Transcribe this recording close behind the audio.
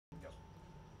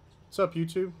What's up,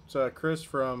 YouTube? It's Chris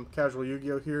from Casual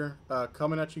Yu-Gi-Oh! Here,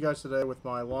 coming at you guys today with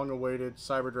my long-awaited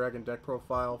Cyber Dragon deck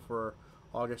profile for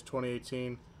August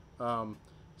 2018.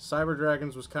 Cyber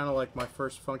Dragons was kind of like my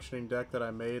first functioning deck that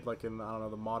I made, like in, I don't know,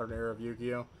 the modern era of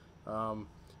Yu-Gi-Oh!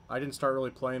 I didn't start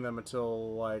really playing them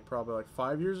until probably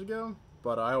 5 years ago,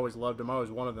 but I always loved them. I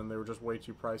always wanted them. They were just way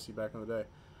too pricey back in the day.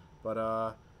 But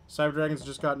Cyber Dragons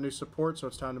just got new support, so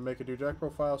it's time to make a new deck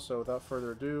profile. So without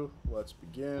further ado, let's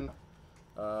begin.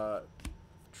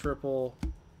 Triple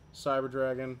Cyber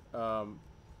Dragon.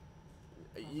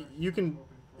 You can,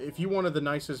 if you wanted the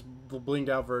nicest blinged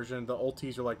out version, the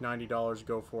ultis are like $90.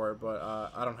 Go for it, but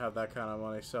I don't have that kind of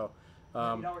money. So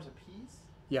 $90 a piece?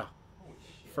 Yeah. Holy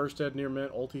shit. First Ed Near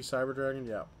Mint ulti Cyber Dragon.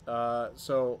 Yeah.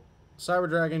 So Cyber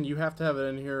Dragon, you have to have it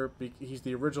in here. He's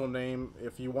the original name.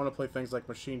 If you want to play things like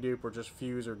Machine Dupe or just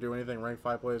Fuse or do anything rank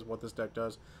 5 plays, what this deck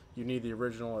does, you need the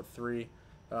original at 3.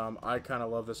 I kind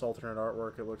of love this alternate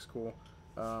artwork. It looks cool.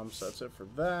 So that's it for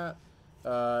that.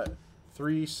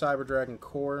 3 Cyber Dragon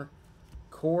Core.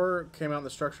 Core came out in the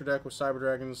structure deck with Cyber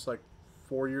Dragons like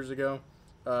 4 years ago.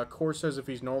 Core says if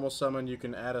he's normal summon, you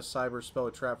can add a Cyber spell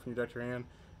or trap from your deck to your hand.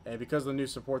 And because of the new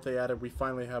support they added, we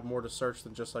finally have more to search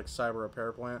than just like Cyber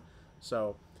Repair Plant.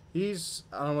 So he's,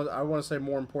 I want to say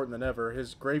more important than ever.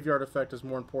 His graveyard effect is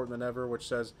more important than ever, which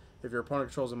says if your opponent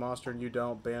controls a monster and you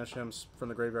don't, banish him from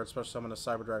the graveyard, special summon a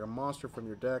Cyber Dragon monster from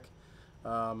your deck.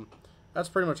 That's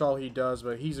pretty much all he does,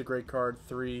 but he's a great card.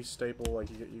 3 staple, like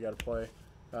you got to play.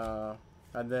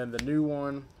 And then the new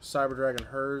one, Cyber Dragon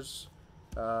Hers,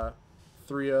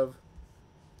 3 of.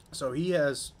 So he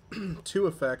has 2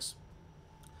 effects.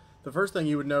 The first thing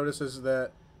you would notice is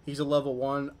that he's a level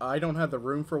 1. I don't have the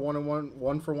room for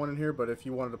one for one in here, but if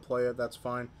you wanted to play it, that's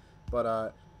fine.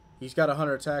 But he's got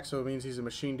 100 attack, so it means he's a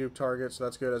machine dupe target, so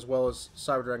that's good, as well as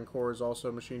Cyber Dragon Core is also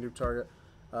a machine dupe target.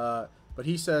 But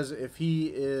he says if he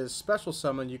is special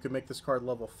summon, you can make this card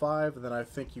level 5, and then I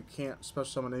think you can't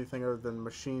special summon anything other than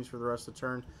machines for the rest of the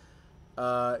turn.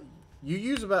 You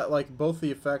use about both the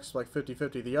effects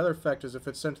 50-50. The other effect is if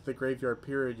it's sent to the graveyard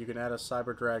period, you can add a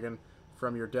Cyber Dragon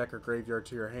from your deck or graveyard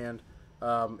to your hand.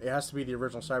 It has to be the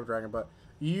original Cyber Dragon, but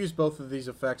you use both of these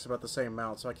effects about the same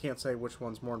amount, so I can't say which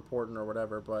one's more important or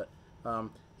whatever, but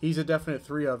he's a definite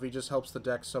 3 of. He just helps the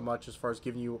deck so much as far as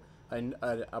giving you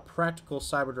a practical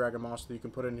Cyber Dragon monster that you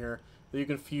can put in here, that you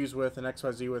can fuse with and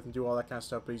XYZ with and do all that kind of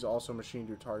stuff, but he's also a machine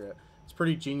dupe target. It's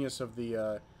pretty genius of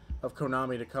the of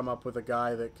Konami to come up with a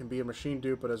guy that can be a machine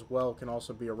dupe, but as well can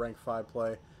also be a rank 5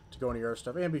 play to go into your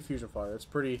stuff and be fusion fire. It's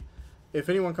pretty... If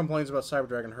anyone complains about Cyber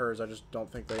Dragon Hers, I just don't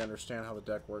think they understand how the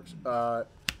deck works.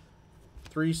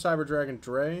 3 Cyber Dragon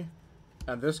Dre,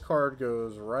 and this card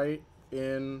goes right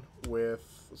in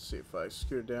with, let's see if I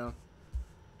scoot it down,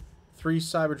 3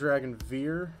 Cyber Dragon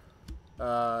Veer.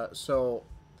 So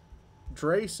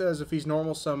Dre says if he's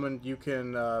normal summoned, you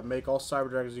can make all Cyber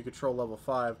Dragons you control level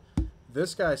 5.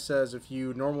 This guy says if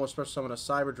you normal or special summon a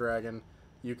Cyber Dragon,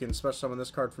 you can special summon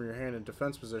this card from your hand in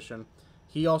defense position.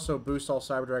 He also boosts all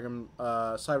Cyber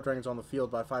Dragons on the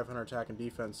field by 500 attack and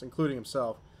defense, including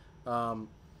himself.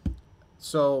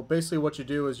 So basically what you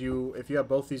do is if you have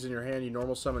both these in your hand, you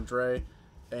normal summon Dre,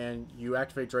 and you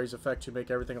activate Dre's effect to make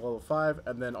everything a level 5,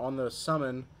 and then on the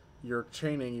summon, you're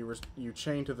chaining, you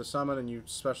chain to the summon, and you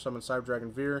special summon Cyber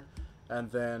Dragon Veer,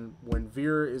 and then when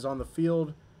Veer is on the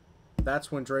field,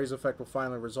 that's when Dre's effect will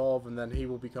finally resolve, and then he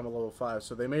will become a level 5.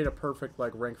 So they made a perfect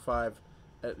rank 5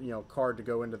 card to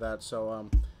go into that. So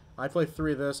I play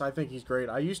 3 of this. I think he's great.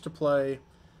 I used to play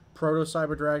Proto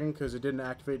Cyber Dragon because it didn't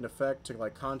activate an effect to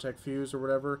contact fuse or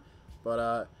whatever,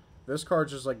 but this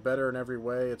card's just better in every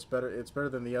way. It's better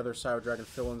than the other Cyber Dragon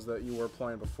fill-ins that you were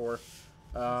playing before. Is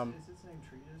its name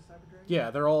treated as Cyber Dragon?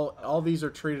 Yeah, they're all these are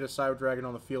treated as Cyber Dragon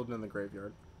on the field and in the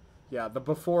graveyard. Yeah, the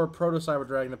before Proto Cyber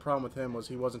Dragon, the problem with him was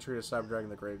he wasn't treated as Cyber Dragon in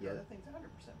the graveyard. Yeah, that thing's 100%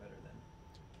 better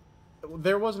than.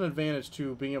 There was an advantage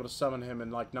to being able to summon him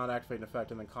and not activate an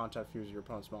effect and then contact fuse your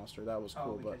opponent's monster. That was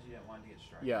cool. Because but you didn't want to get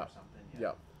struck yeah, or something.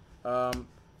 Yeah.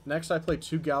 Next, I play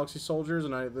 2 Galaxy Soldiers,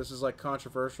 and this is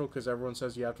controversial because everyone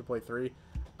says you have to play 3.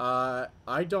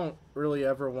 I don't really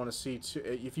ever want to see 2.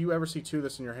 If you ever see 2 of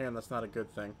this in your hand, that's not a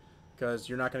good thing because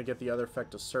you're not going to get the other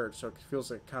effect to search, so it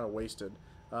feels kind of wasted.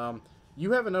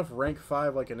 You have enough rank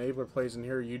 5 enabler plays in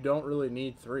here. You don't really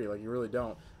need 3. You really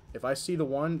don't. If I see the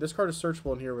 1, this card is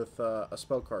searchable in here with a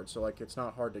spell card, so it's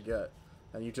not hard to get.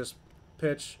 And you just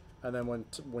pitch, and then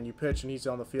when you pitch and he's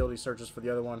on the field, he searches for the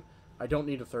other one. I don't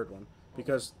need a 3rd one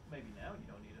because maybe now you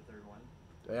don't need a 3rd one.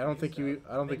 I don't think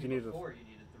you need before you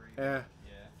needed 3. Yeah.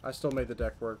 I still made the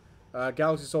deck work.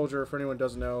 Galaxy Soldier, for anyone who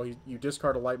doesn't know, you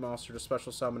discard a light monster to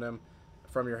special summon him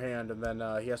from your hand, and then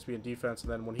he has to be in defense,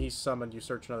 and then when he's summoned, you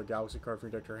search another Galaxy card from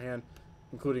your deck to your hand,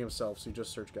 including himself, so you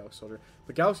just search Galaxy Soldier.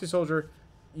 But Galaxy Soldier,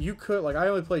 you could, like, I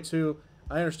only play 2.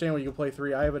 I understand when you can play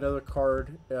 3. I have another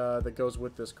card that goes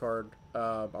with this card.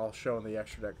 I'll show in the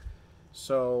extra deck.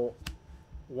 So,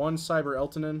 1 Cyber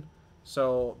Eltanin.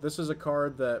 So, this is a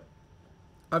card that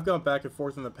I've gone back and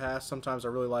forth in the past. Sometimes I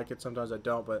really like it, sometimes I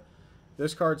don't, but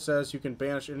this card says you can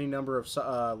banish any number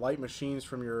of light machines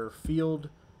from your field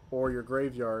or your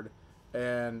graveyard,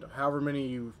 and however many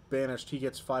you've banished, he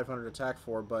gets 500 attack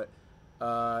for, but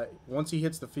once he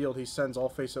hits the field, he sends all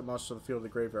face-up monsters to the field of the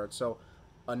graveyard. So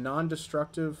a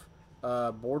non-destructive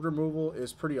board removal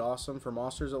is pretty awesome for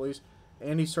monsters, at least,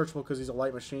 and he's searchable because he's a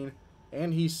light machine,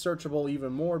 and he's searchable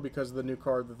even more because of the new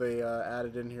card that they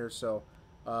added in here, so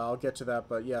I'll get to that.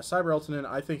 But yeah, Cyber Eltanin,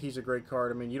 I think he's a great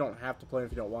card. I mean, you don't have to play him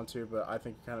if you don't want to, but I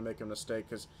think you kind of make a mistake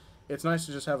because it's nice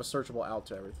to just have a searchable out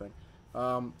to everything.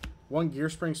 1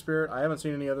 Gearspring Spirit. I haven't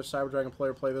seen any other Cyber Dragon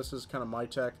player play this. This is kind of my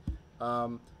tech.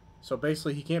 So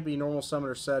basically, he can't be normal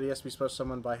summoned or set. He has to be special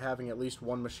summoned by having at least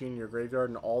 1 machine in your graveyard,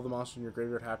 and all the monsters in your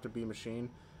graveyard have to be machine.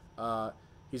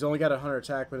 He's only got 100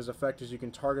 attack, but his effect is you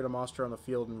can target a monster on the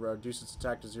field and reduce its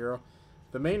attack to 0.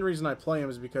 The main reason I play him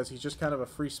is because he's just kind of a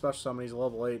free special summon. He's a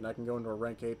level 8, and I can go into a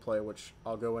rank 8 play, which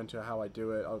I'll go into how I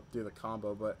do it. I'll do the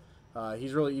combo, but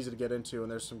he's really easy to get into,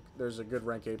 and there's a good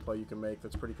rank 8 play you can make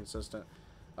that's pretty consistent.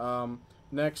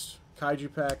 Next,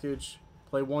 Kaiju package.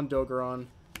 Play 1 Dogeron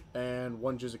and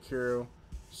 1 Jizukiro.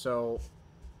 So,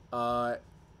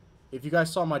 if you guys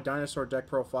saw my dinosaur deck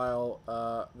profile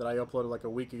that I uploaded like a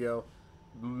week ago,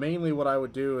 mainly what I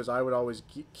would do is I would always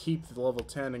keep the level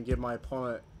 10 and give my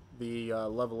opponent the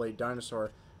level 8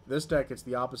 dinosaur. This deck, it's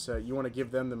the opposite. You want to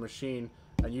give them the machine,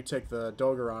 and you take the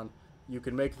Dogeron. You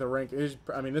can make the rank.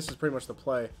 I mean, this is pretty much the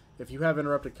play. If you have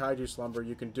Interrupted Kaiju Slumber,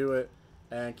 you can do it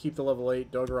and keep the level 8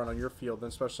 Dogeron on your field,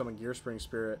 then special summon Gearspring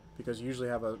Spirit, because you usually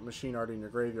have a machine already in your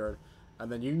graveyard.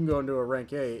 And then you can go into a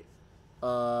rank 8,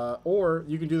 or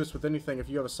you can do this with anything. If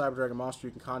you have a Cyber Dragon monster,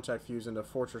 you can Contact Fuse into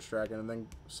Fortress Dragon and then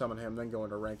summon him, then go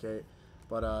into rank 8.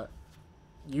 But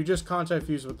you just Contact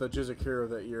Fuse with the Jizukiro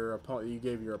that you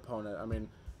gave your opponent. I mean,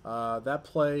 that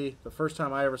play, the first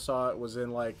time I ever saw it was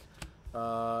in like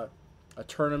a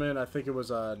tournament. I think it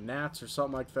was a Nats or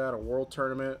something like that, a world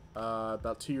tournament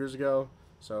about 2 years ago.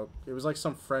 So it was like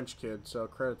some French kid, so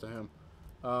credit to him.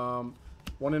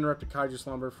 1 Interrupted Kaiju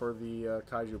Slumber for the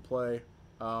Kaiju play.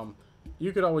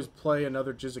 You could always play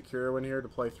another Jizukiro in here to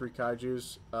play 3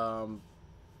 Kaijus,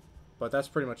 but that's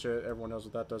pretty much it. Everyone knows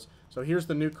what that does. So here's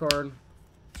the new card,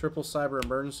 Triple Cyber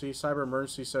Emergency. Cyber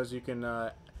Emergency says you can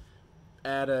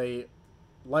add a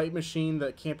light machine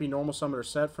that can't be normal summoned or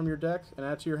set from your deck and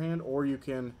add to your hand, or you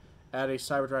can add a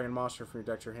Cyber Dragon monster from your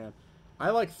deck to your hand.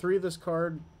 I like 3 of this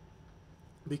card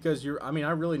because I mean, I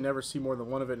really never see more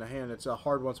than 1 of it in a hand. It's a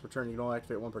hard once per turn. You can only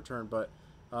activate 1 per turn, but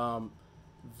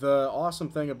the awesome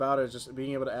thing about it is just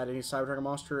being able to add any Cyber Dragon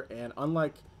monster, and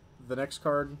unlike the next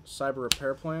card, Cyber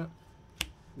Repair Plant,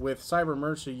 with Cyber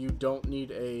Emergency, you don't need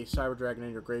a Cyber Dragon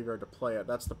in your graveyard to play it.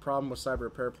 That's the problem with Cyber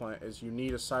Repair Plant, is you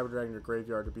need a Cyber Dragon in your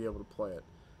graveyard to be able to play it.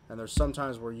 And there's some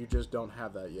times where you just don't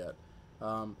have that yet.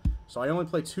 So I only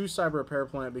play 2 Cyber Repair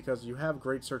Plant because you have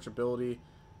great searchability.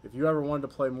 If you ever wanted to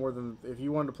play if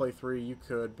you wanted to play 3, you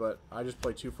could, but I just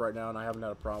play 2 for right now, and I haven't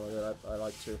had a problem with it. I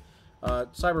like to.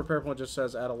 Cyber Repair Plant just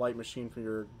says add a light machine from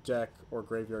your deck or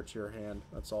graveyard to your hand.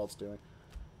 That's all it's doing.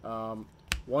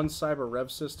 1 Cyber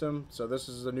Rev System. So this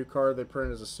is a new card they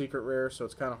printed as a secret rare, so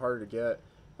it's kind of harder to get.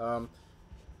 A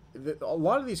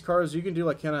lot of these cards you can do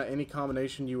like kind of any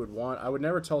combination you would want. I would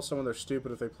never tell someone they're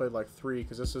stupid if they played like 3,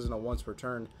 because this isn't a once per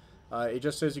turn. It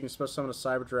just says you can special summon a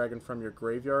Cyber Dragon from your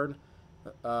graveyard,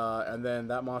 and then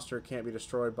that monster can't be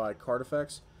destroyed by card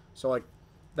effects. So like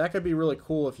that could be really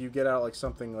cool if you get out like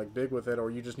something like big with it,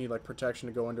 or you just need like protection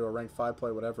to go into a rank 5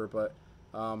 play, whatever. But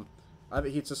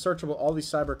it's a searchable. All these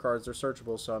cyber cards are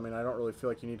searchable, so I mean I don't really feel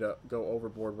like you need to go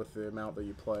overboard with the amount that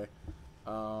you play.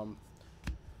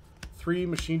 3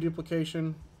 Machine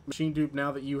Duplication. Machine Dupe,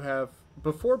 now that you have...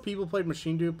 Before, people played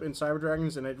Machine Dupe in Cyber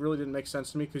Dragons, and it really didn't make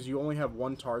sense to me because you only have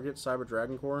 1 target, Cyber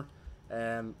Dragon Core,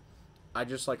 and I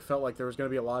just like felt like there was going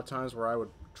to be a lot of times where I would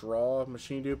draw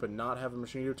Machine Dupe and not have a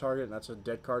Machine Dupe target, and that's a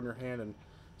dead card in your hand, and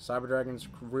Cyber Dragons,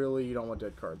 really, you don't want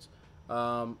dead cards.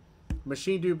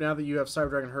 Machine Dupe, now that you have Cyber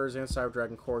Dragon Hers and Cyber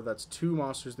Dragon Core, that's 2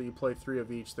 monsters that you play 3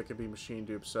 of each that could be Machine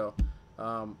Dupe, so...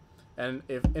 and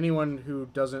if anyone who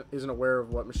isn't aware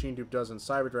of what Machine Dupe does in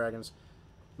Cyber Dragons,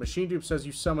 Machine Dupe says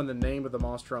you summon the name of the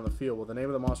monster on the field. Well, the name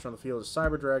of the monster on the field is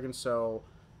Cyber Dragon, so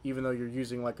even though you're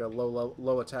using like a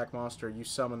low attack monster, you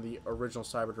summon the original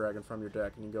Cyber Dragon from your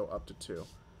deck, and you go up to 2.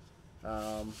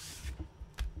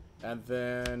 And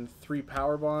then 3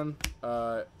 Power Bond.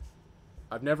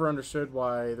 I've never understood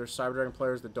why there's Cyber Dragon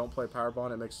players that don't play Power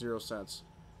Bond. It makes 0 sense.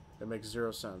 It makes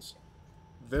 0 sense.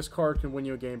 This card can win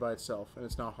you a game by itself, and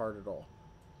it's not hard at all.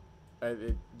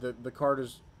 The card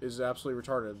is absolutely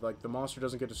retarded. Like, the monster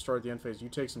doesn't get destroyed at the end phase. You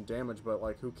take some damage, but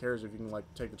like, who cares if you can like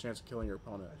take the chance of killing your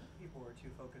opponent? I think people were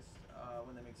too focused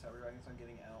when they make Cyber Dragons on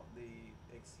getting out the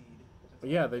Exceed. But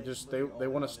yeah, they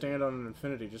want to stand on an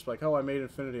infinity, just like, oh, I made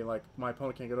infinity, and like my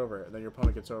opponent can't get over it, and then your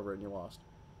opponent gets over it and you lost.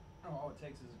 Oh, all it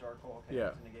takes is a Dark Hole. Okay, Yeah.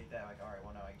 To negate that, like, all right,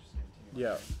 well, now I just continue.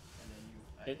 Yeah. And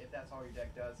then if that's all your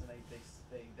deck does, and they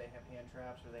have hand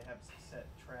traps or they have set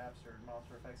traps or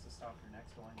monster effects to stop your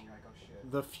next one, and you're like, oh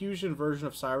shit. The fusion version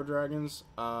of Cyber Dragons,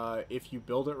 if you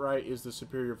build it right, is the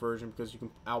superior version because you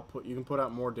can put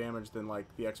out more damage than like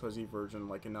the XYZ version.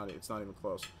 Like, it's not even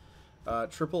close.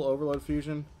 Triple Overload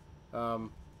Fusion.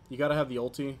 You gotta have the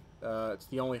ulti. It's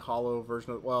the only hollow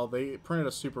version of. Well, they printed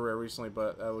a super rare recently,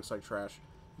 but that looks like trash.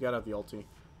 You gotta have the ulti.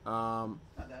 Not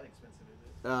that expensive, is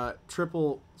it?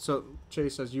 Triple. So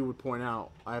Chase, as you would point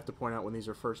out, I have to point out when these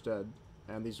are first ed,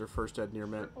 and these are first ed near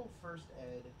mint. Triple first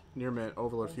ed. Near mint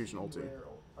Overload Fusion ulti.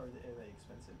 Are they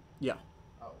expensive? Yeah.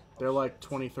 Oh. They're like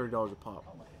shit. $20-$30 a pop.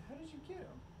 Oh my! How did you get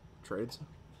them? Trades.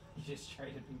 You just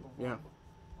traded people. For Yeah.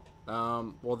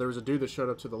 Well, there was a dude that showed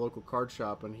up to the local card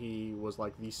shop, and he was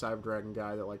like the Cyber Dragon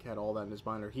guy that like had all that in his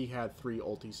binder. He had 3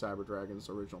 ulti Cyber Dragons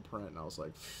original print, and I was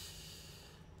like,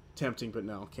 tempting, but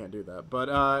no, can't do that. But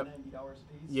 $90 a piece.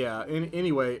 yeah.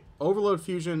 Anyway, Overload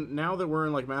Fusion. Now that we're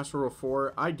in like Master Rule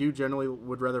 4, I do generally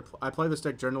would rather I play this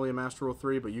deck generally in Master Rule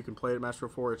 3, but you can play it in Master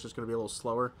Rule 4. It's just going to be a little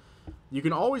slower. You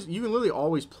can literally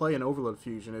always play an Overload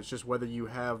Fusion. It's just whether you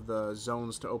have the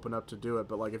zones to open up to do it.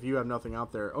 But like if you have nothing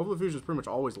out there, Overload Fusion is pretty much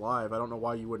always live. I don't know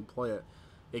why you wouldn't play it.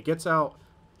 It gets out,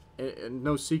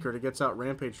 no secret, it gets out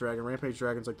Rampage Dragon. Rampage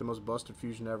Dragon's like the most busted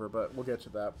fusion ever, but we'll get to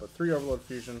that. But 3 Overload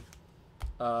Fusion,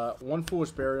 1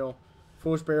 Foolish Burial.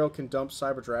 Foolish Burial can dump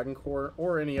Cyber Dragon Core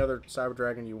or any other Cyber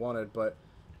Dragon you wanted, but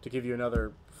to give you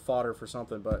another fodder for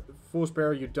something. But Foolish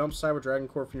Burial, you dump Cyber Dragon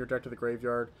Core from your deck to the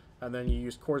graveyard, and then you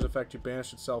use Core's effect to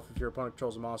banish itself if your opponent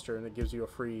controls a monster, and it gives you a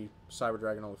free Cyber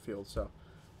Dragon on the field. So,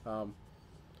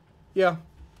 yeah,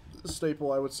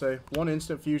 staple, I would say. 1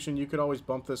 Instant Fusion, you could always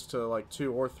bump this to like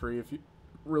 2 or 3 if you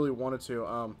really wanted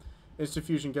to. Instant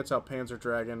Fusion gets out Panzer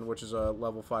Dragon, which is a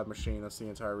level 5 machine. That's the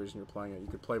entire reason you're playing it. You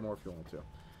could play more if you want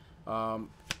to.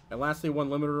 And lastly, 1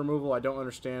 Limiter Removal. I don't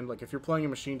understand. Like, if you're playing a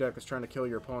machine deck that's trying to kill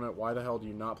your opponent, why the hell do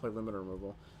you not play Limiter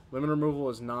Removal? Limiter Removal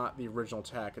is not the original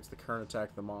attack. It's the current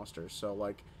attack of the monster. So,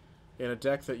 like, in a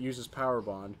deck that uses Power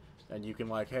Bond, and you can,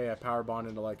 like, hey, I Power Bond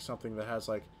into, like, something that has,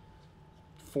 like,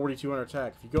 4,200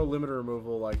 attack. If you go Limiter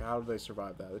Removal, like, how do they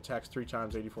survive that? It attacks 3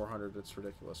 times, 8,400. It's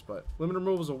ridiculous. But Limiter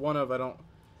Removal is a one of.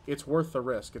 It's worth the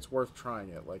risk. It's worth trying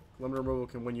it. Like, Limiter Removal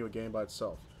can win you a game by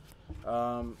itself.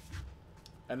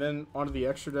 And then onto the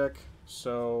extra deck.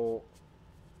 So,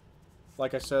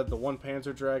 like I said, the 1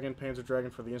 Panzer Dragon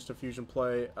for the instant fusion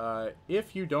play.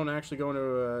 If you don't actually go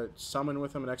into a summon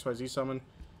with him, an XYZ summon,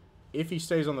 if he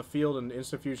stays on the field and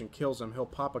instant fusion kills him, he'll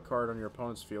pop a card on your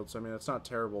opponent's field. So, I mean, it's not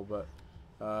terrible, but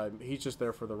he's just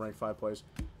there for the rank 5 plays.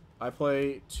 I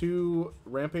play 2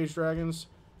 Rampage Dragons.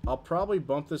 I'll probably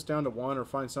bump this down to 1 or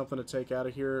find something to take out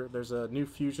of here. There's a new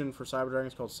fusion for Cyber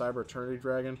Dragons called Cyber Eternity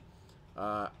Dragon.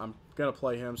 I'm going to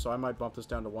play him, so I might bump this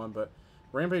down to 1, but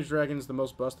Rampage Dragon's the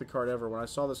most busted card ever. When I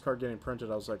saw this card getting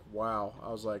printed, I was like, wow.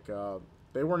 I was like,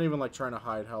 they weren't even like trying to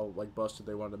hide how like busted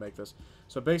they wanted to make this.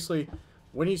 So basically,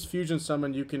 when he's fusion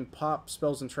summoned, you can pop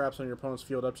spells and traps on your opponent's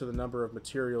field up to the number of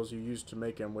materials you used to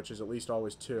make him, which is at least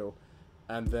always 2.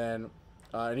 And then,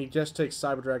 and he just takes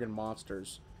Cyber Dragon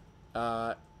monsters.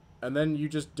 And then you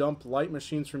just dump light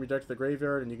machines from your deck to the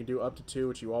graveyard, and you can do up to 2,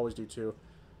 which you always do 2.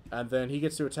 And then he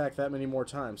gets to attack that many more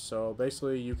times. So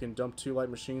basically, you can dump 2 light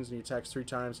machines, and he attacks 3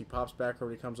 times. He pops back over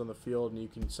when he comes on the field, and you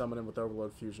can summon him with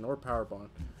Overload Fusion or Power Bond.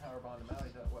 Power Bond him out.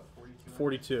 He's at what, 42?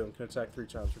 42, and can attack 3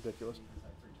 times. Ridiculous. He can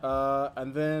attack 3 times.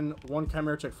 And then 1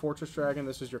 Chimera Tech Fortress Dragon.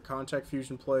 This is your contact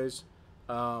fusion plays.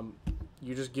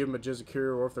 You just give him a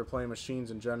Jizakuru, or if they're playing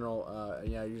machines in general,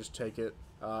 yeah, you just take it.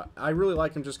 I really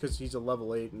like him just because he's a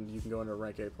level 8, and you can go into a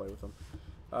rank 8 play with him.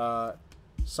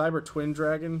 Cyber Twin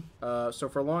Dragon. So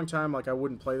for a long time, like, I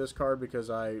wouldn't play this card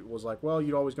because I was like, well,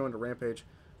 you'd always go into Rampage.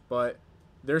 But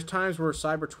there's times where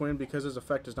Cyber Twin, because his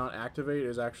effect does not activate,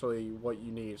 is actually what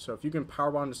you need. So if you can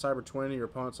Power Bond to Cyber Twin and your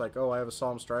opponent's like, oh, I have a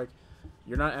Solemn Strike,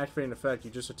 you're not activating effect.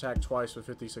 You just attack twice with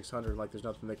 5,600. Like, there's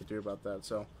nothing they can do about that.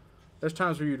 So there's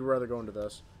times where you'd rather go into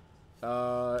this.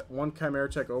 1 Chimera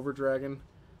Tech Overdragon.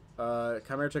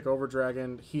 Chimera Tech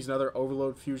Overdragon, he's another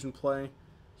Overload Fusion play.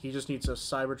 He just needs a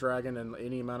Cyber Dragon and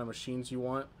any amount of machines you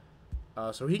want.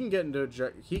 So he can get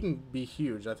into he can be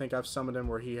huge. I think I've summoned him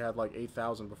where he had like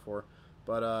 8,000 before,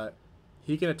 but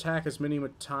he can attack as many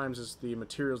times as the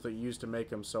materials that you use to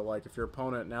make him. So like if your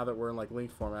opponent, now that we're in like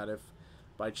Link format, if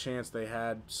by chance they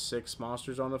had 6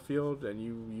 monsters on the field and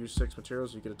you use 6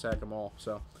 materials, you could attack them all.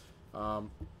 So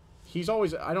he's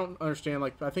always, I don't understand,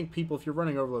 like I think people, if you're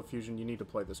running Overload Fusion, you need to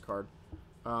play this card.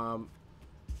 And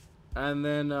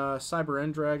then Cyber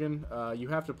End Dragon, you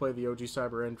have to play the OG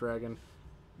Cyber End Dragon.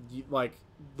 Like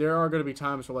there are going to be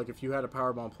times where like if you had a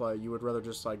Power Bomb play, you would rather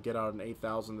just like get out an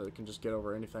 8,000 that can just get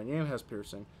over anything and has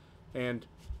piercing, and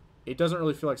it doesn't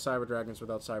really feel like Cyber Dragons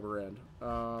without Cyber End.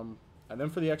 And then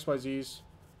for the XYZs,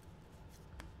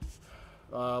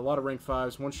 a lot of rank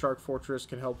 5s. One Shark Fortress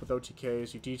can help with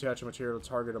OTKs. You detach a material to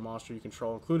target a monster you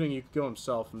control, including you can go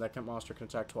himself, and that monster can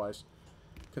attack twice.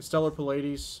 Constellar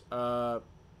Pallades. To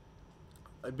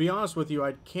be honest with you,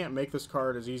 I can't make this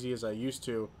card as easy as I used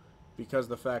to, because of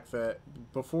the fact that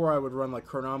before I would run like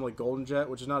Chronomaly Golden Jet,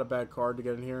 which is not a bad card to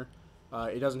get in here.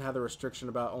 It doesn't have the restriction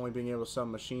about only being able to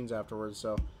summon machines afterwards.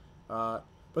 So,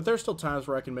 but there's still times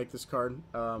where I can make this card,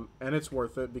 and it's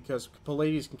worth it because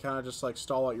Pallades can kind of just like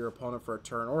stall out your opponent for a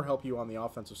turn or help you on the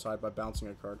offensive side by bouncing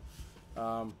a card.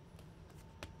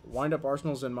 Wind Up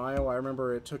Arsenals in Mayo. I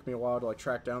remember it took me a while to like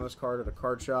track down this card at a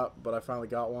card shop, but I finally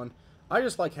got one. I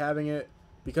just like having it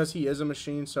because he is a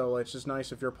machine, so it's just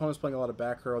nice if your opponent's playing a lot of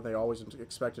back row and they always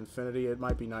expect Infinity. It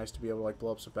might be nice to be able to like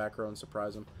blow up some back row and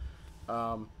surprise them.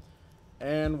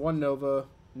 And one Nova.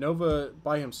 Nova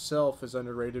by himself is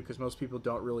underrated because most people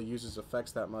don't really use his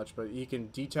effects that much, but he can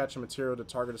detach a material to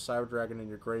target a Cyber Dragon in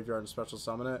your graveyard and special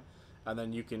summon it, and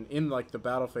then you can, in like the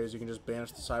battle phase, you can just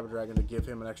banish the Cyber Dragon to give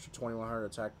him an extra 2,100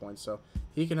 attack points. So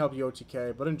he can help you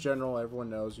OTK, but in general, everyone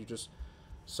knows you just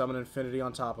summon Infinity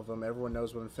on top of him. Everyone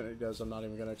knows what Infinity does. I'm not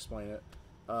even going to explain it.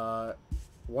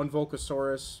 One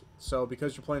Volcasaurus. So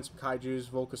because you're playing some Kaijus,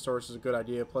 Volcasaurus is a good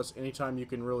idea. Plus, anytime you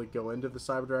can really go into the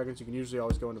Cyber Dragons, you can usually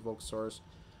always go into Volcasaurus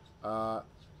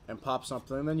and pop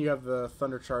something. And then you have the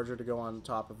Thunder Charger to go on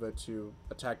top of it to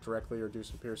attack directly or do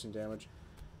some piercing damage.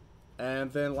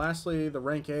 And then lastly, the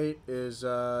rank 8 is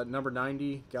number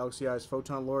 90, Galaxy Eyes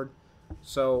Photon Lord.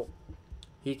 So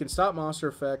he can stop monster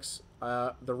effects.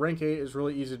 The rank 8 is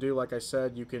really easy to do. Like I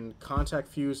said, you can contact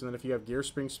Fuse, and then if you have Gear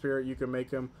Spring Spirit, you can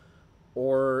make him.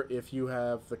 Or if you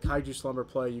have the Kaiju Slumber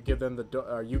play, you give them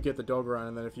the you get the Dogoran,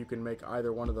 and then if you can make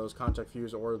either one of those, contact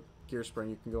Fuse or Gear Spring,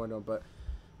 you can go into them. But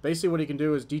basically what he can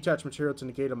do is detach material to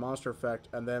negate a monster effect,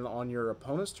 and then on your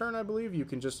opponent's turn, I believe, you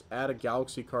can just add a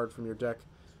Galaxy card from your deck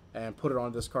and put it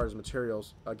on this card as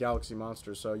materials, a Galaxy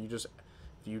monster. So you just,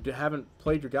 if you haven't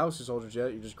played your Galaxy Soldiers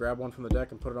yet, you just grab one from the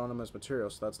deck and put it on them as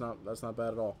materials. So that's not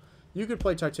bad at all. You could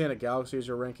play Titanic Galaxy as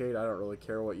your rank 8. I don't really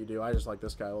care what you do. I just like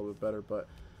this guy a little bit better. But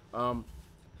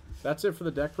that's it for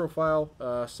the deck profile.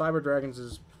 Cyber Dragons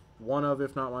is one of,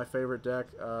 if not my favorite deck.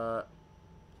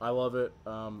 I love it.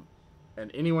 And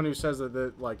anyone who says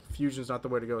that like Fusion's not the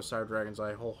way to go with Cyber Dragons,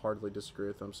 I wholeheartedly disagree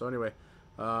with them. So anyway,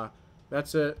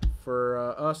 that's it for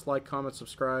us. Like, comment,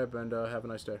 subscribe, and have a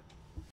nice day.